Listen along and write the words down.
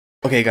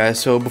Okay guys,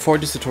 so before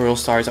this tutorial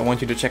starts, I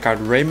want you to check out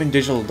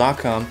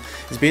RaminDigital.com.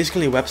 It's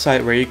basically a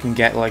website where you can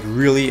get like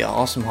really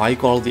awesome high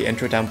quality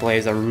intro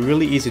templates that are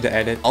really easy to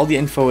edit. All the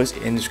info is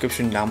in the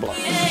description down below.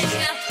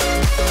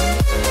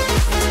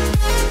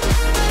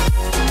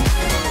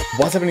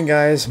 What's happening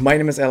guys, my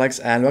name is Alex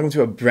and welcome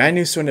to a brand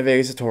new Sony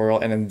Vegas tutorial.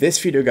 And in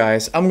this video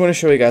guys, I'm going to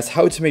show you guys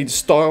how to make the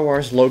Star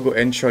Wars logo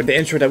intro, the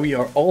intro that we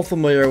are all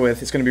familiar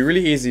with. It's going to be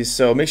really easy,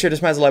 so make sure to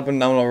smash the like button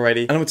down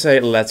already. And I would say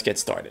let's get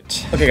started.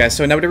 Okay guys,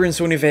 so now that we're in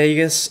Sony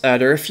Vegas,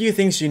 there are a few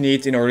things you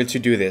need in order to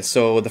do this.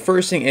 So the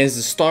first thing is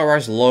the Star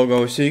Wars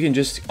logo. So you can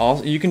just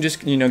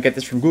get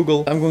this from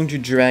Google. I'm going to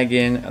drag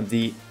in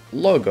the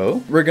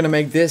logo. We're gonna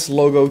make this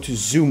logo to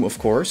zoom, of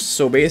course.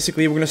 So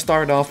basically we're gonna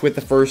start off with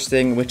the first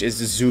thing, which is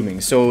the zooming.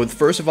 So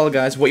first of all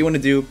guys, what you want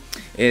to do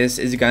is,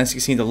 as you guys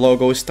can see, the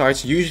logo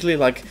starts usually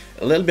like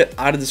a little bit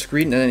out of the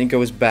screen and then it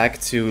goes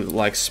back to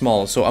like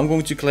small. So I'm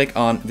going to click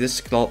on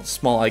this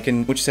small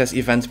icon which says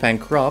event pan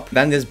crop.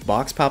 Then this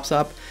box pops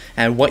up,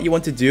 and what you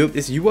want to do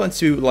is you want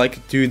to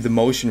like do the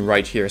motion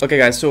right here. Okay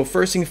guys, so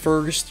first thing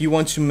first, you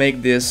want to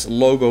make this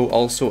logo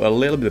also a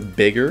little bit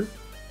bigger.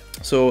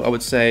 So I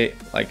would say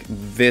like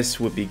this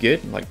would be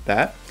good, like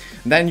that.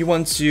 Then you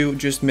want to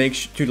just make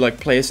sure to like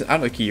place it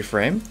out of the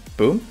keyframe.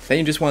 Boom. Then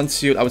you just want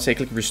to, I would say,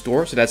 click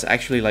restore. So that's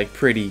actually like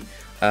pretty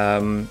like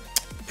the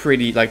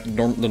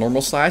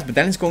normal size. But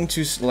then it's going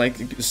to like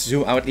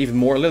zoom out even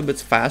more, a little bit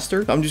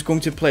faster. So I'm just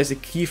going to place a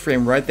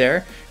keyframe right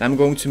there, and I'm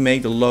going to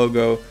make the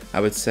logo, I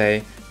would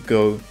say,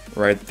 go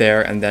right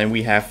there, and then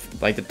we have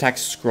like the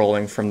text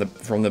scrolling from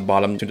the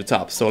bottom to the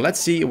top. So let's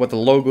see what the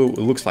logo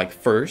looks like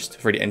first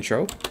for the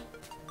intro.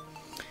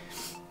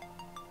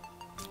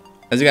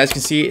 As you guys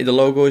can see, the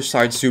logo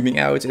starts zooming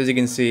out, as you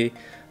can see,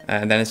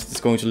 and then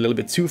it's going to a little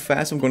bit too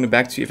fast. I'm going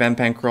back to event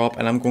pan crop,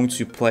 and I'm going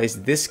to place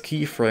this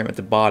keyframe at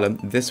the bottom,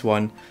 this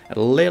one, a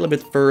little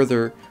bit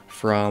further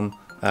from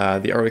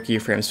the other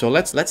keyframe. So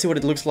let's see what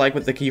it looks like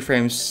with the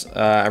keyframes,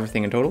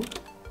 everything in total.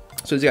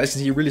 So as you guys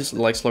can see, really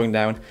like slowing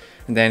down,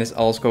 and then it's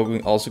also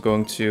going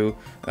to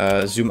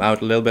zoom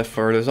out a little bit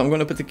further. So I'm going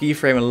to put the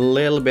keyframe a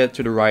little bit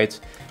to the right,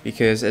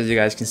 because as you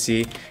guys can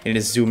see, it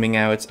is zooming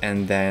out,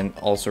 and then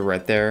also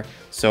right there.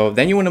 So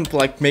then you want to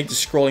like make the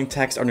scrolling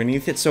text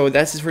underneath it. So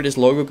that's it for this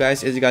logo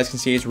guys. As you guys can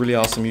see, it's really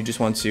awesome. You just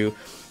want to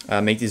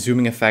make the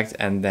zooming effect,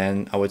 and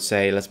then I would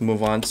say let's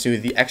move on to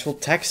the actual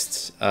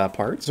text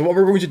part. So what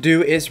we're going to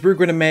do is we're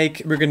going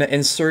to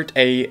insert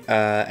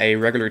a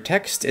regular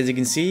text. As you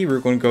can see, we're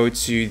going to go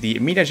to the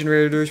media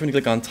generators. When you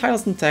click on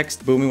titles and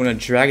text, boom, we want to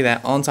drag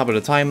that on top of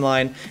the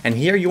timeline, and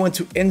here you want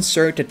to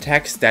insert the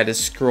text that is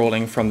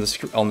scrolling from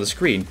on the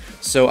screen.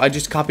 So I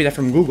just copied that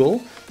from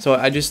Google. So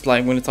I just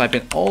like want to type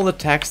in all the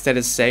text that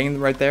is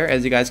saying right there.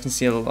 As you guys can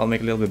see, I'll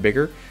make it a little bit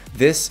bigger.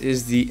 This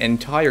is the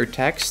entire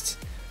text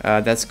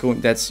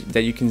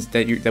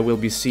that will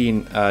be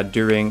seen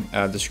during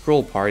the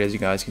scroll part, as you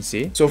guys can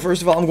see. So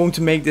first of all, I'm going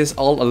to make this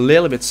all a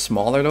little bit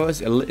smaller though.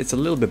 It's a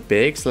little bit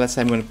big, so let's say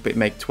I'm going to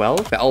make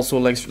 12. That also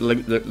looks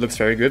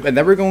very good. And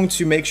then we're going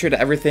to make sure that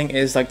everything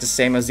is like the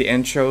same as the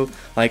intro,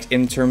 like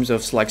in terms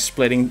of like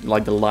splitting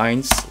like the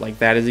lines like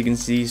that, as you can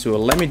see. So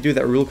let me do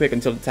that real quick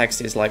until the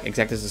text is like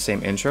exactly the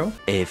same intro.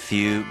 A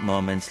few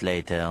moments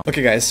later.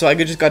 Okay guys, so I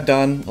just got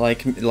done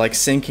like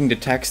syncing the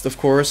text, of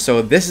course.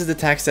 So this is the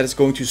text that is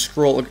going to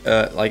scroll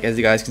like as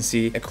you guys can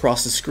see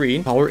across the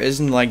screen. Color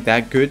isn't like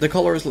that good. The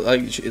color is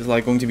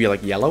like going to be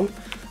like yellow.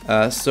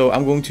 So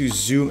I'm going to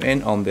zoom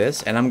in on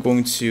this, and I'm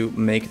going to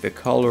make the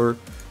color.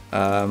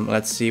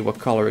 Let's see what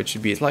color it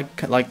should be. It's like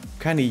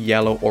kind of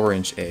yellow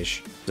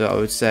orange-ish. So I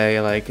would say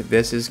like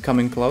this is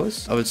coming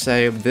close. I would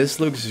say this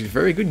looks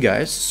very good,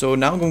 guys. So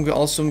now I'm going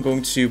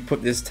to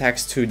put this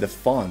text to the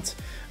font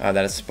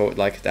that's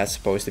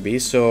supposed to be.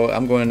 So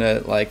I'm going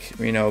to like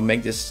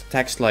make this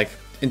text like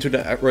into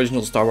the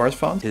original Star Wars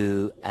font.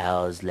 2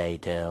 hours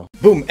later.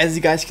 Boom, as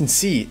you guys can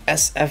see,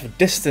 SF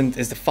Distant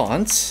is the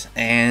font,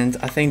 and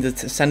I think the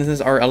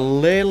sentences are a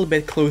little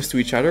bit close to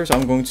each other, so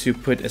I'm going to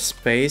put a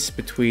space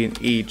between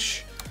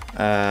each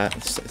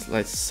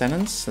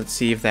sentence. Let's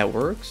see if that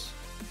works.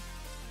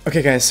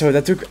 Okay guys, so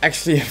that took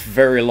actually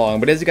very long,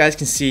 but as you guys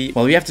can see,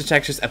 well, we have the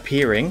textures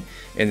appearing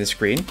in the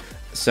screen.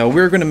 So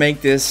we're going to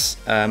make this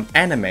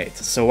animate.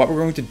 So what we're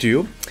going to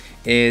do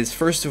is,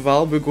 first of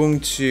all, we're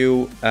going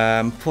to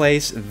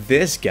place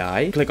this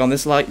guy. Click on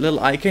this little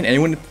icon,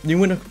 and you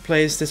want to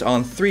place this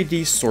on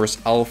 3D source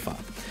alpha.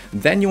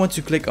 Then you want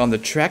to click on the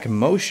track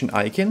motion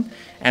icon,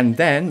 and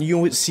then you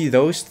will see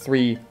those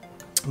 3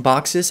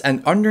 boxes,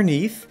 and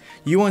underneath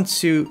you want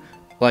to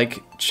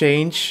like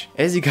change,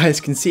 as you guys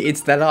can see,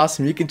 it's that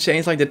awesome. You can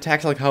change like the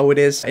text like how it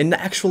is in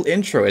the actual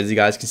intro, as you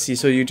guys can see.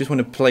 So you just want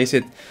to place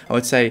it, I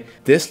would say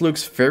this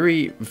looks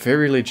very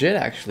legit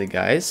actually,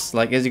 guys.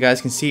 Like as you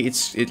guys can see,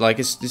 it's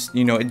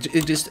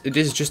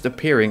just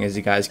appearing, as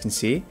you guys can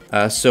see.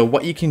 So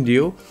what you can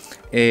do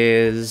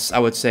is, I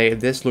would say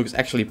this looks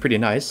actually pretty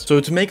nice. So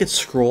to make it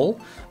scroll,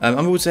 I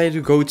would say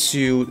to go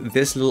to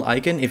this little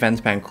icon,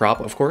 event pan crop,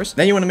 of course.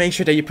 Then you want to make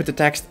sure that you put the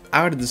text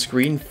out of the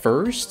screen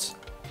first,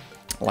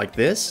 like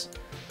this.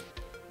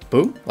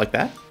 Boom, like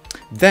that.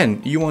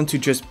 Then you want to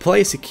just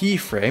place a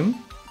keyframe,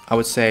 I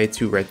would say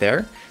to right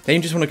there. Then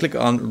you just want to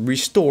click on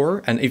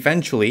restore and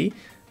eventually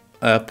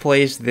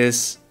place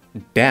this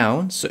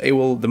down, so it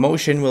will, the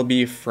motion will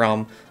be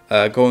from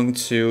going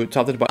to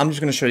top to the bottom. I'm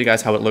just going to show you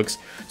guys how it looks.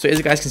 So as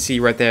you guys can see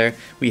right there,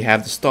 we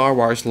have the Star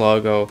Wars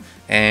logo,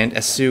 and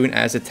as soon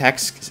as the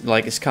text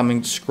like is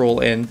coming to scroll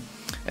in,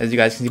 as you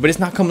guys can see, but it's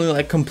not coming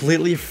like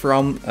completely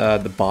from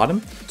the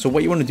bottom. So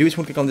what you want to do is you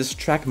want to click on this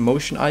track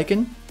motion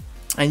icon,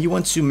 and you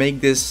want to make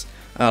this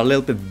a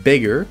little bit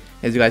bigger,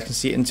 as you guys can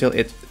see, until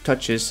it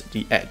touches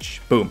the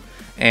edge. Boom.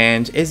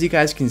 And as you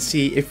guys can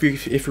see, if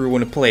we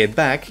want to play it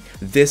back,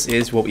 this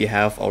is what we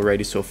have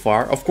already so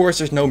far. Of course,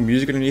 there's no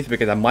music underneath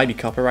because that might be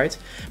copyright.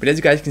 But as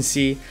you guys can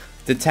see,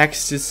 the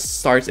text just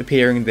starts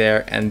appearing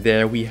there, and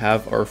there we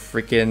have our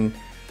freaking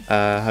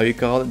how you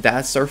call it?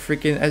 That's our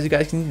freaking, as you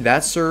guys can,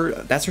 that's our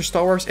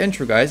Star Wars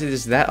intro, guys. It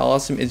is that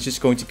awesome. It's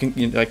just going to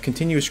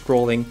continue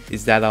scrolling.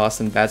 It's that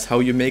awesome. That's how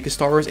you make a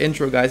Star Wars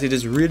intro, guys. It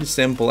is really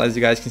simple, as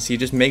you guys can see.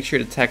 Just make sure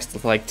the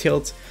text like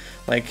tilts,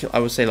 like I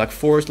would say like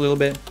forwards a little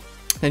bit.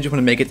 Then you just want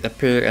to make it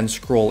appear and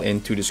scroll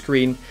into the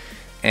screen,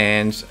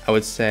 and I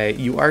would say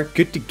you are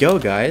good to go,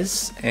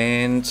 guys.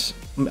 And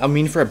I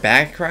mean, for a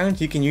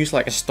background, you can use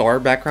like a star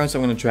background. So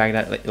I'm going to drag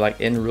that like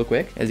in real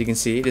quick. As you can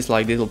see, it's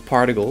like little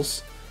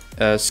particles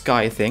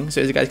sky thing.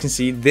 So as you guys can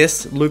see,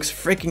 this looks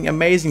freaking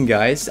amazing,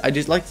 guys. I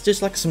just like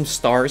some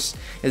stars,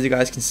 as you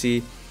guys can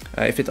see.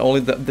 If it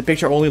only the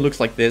picture only looks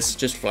like this,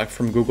 just like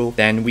from Google,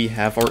 then we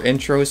have our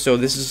intro. So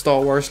this is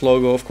Star Wars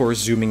logo, of course,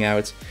 zooming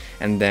out,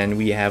 and then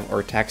we have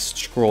our text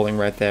scrolling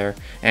right there,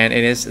 and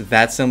it is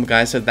that simple,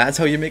 guys. So that's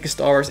how you make a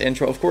Star Wars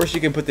intro. Of course,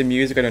 you can put the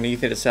music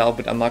underneath it itself,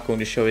 but I'm not going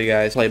to show you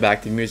guys play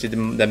back the music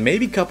that may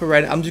be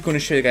copyrighted. I'm just going to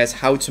show you guys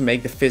how to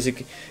make the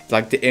physic,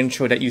 like the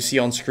intro that you see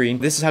on screen.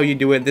 This is how you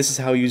do it. This is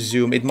how you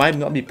zoom. It might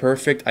not be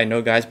perfect, I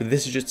know, guys, but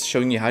this is just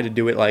showing you how to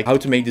do it, like how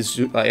to make this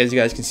as you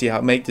guys can see, how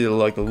to make the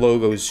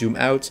logo zoom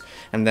out,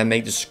 and then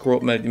make the scroll,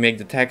 make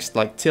the text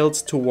like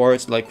tilt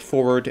towards like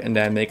forward, and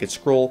then make it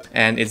scroll.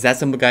 And it's that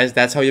simple, guys.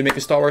 That's how you make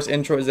a Star Wars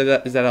intro. Is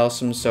that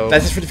awesome? So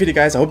that's it for the video,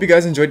 guys. I hope you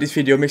guys enjoyed this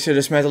video. Make sure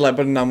to smash the like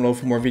button down below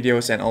for more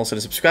videos, and also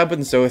the subscribe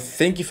button. So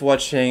thank you for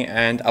watching,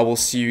 and I will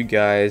see you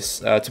guys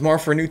tomorrow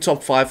for a new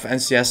top 5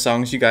 NCS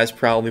songs. You guys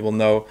probably will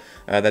know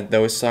that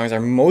those songs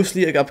are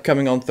mostly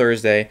upcoming on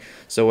Thursday.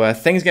 So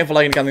thanks again for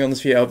liking and commenting on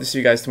this video. I hope to see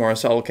you guys tomorrow.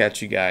 So I will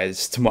catch you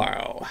guys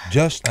tomorrow.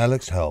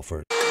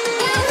 JustAlexHalford.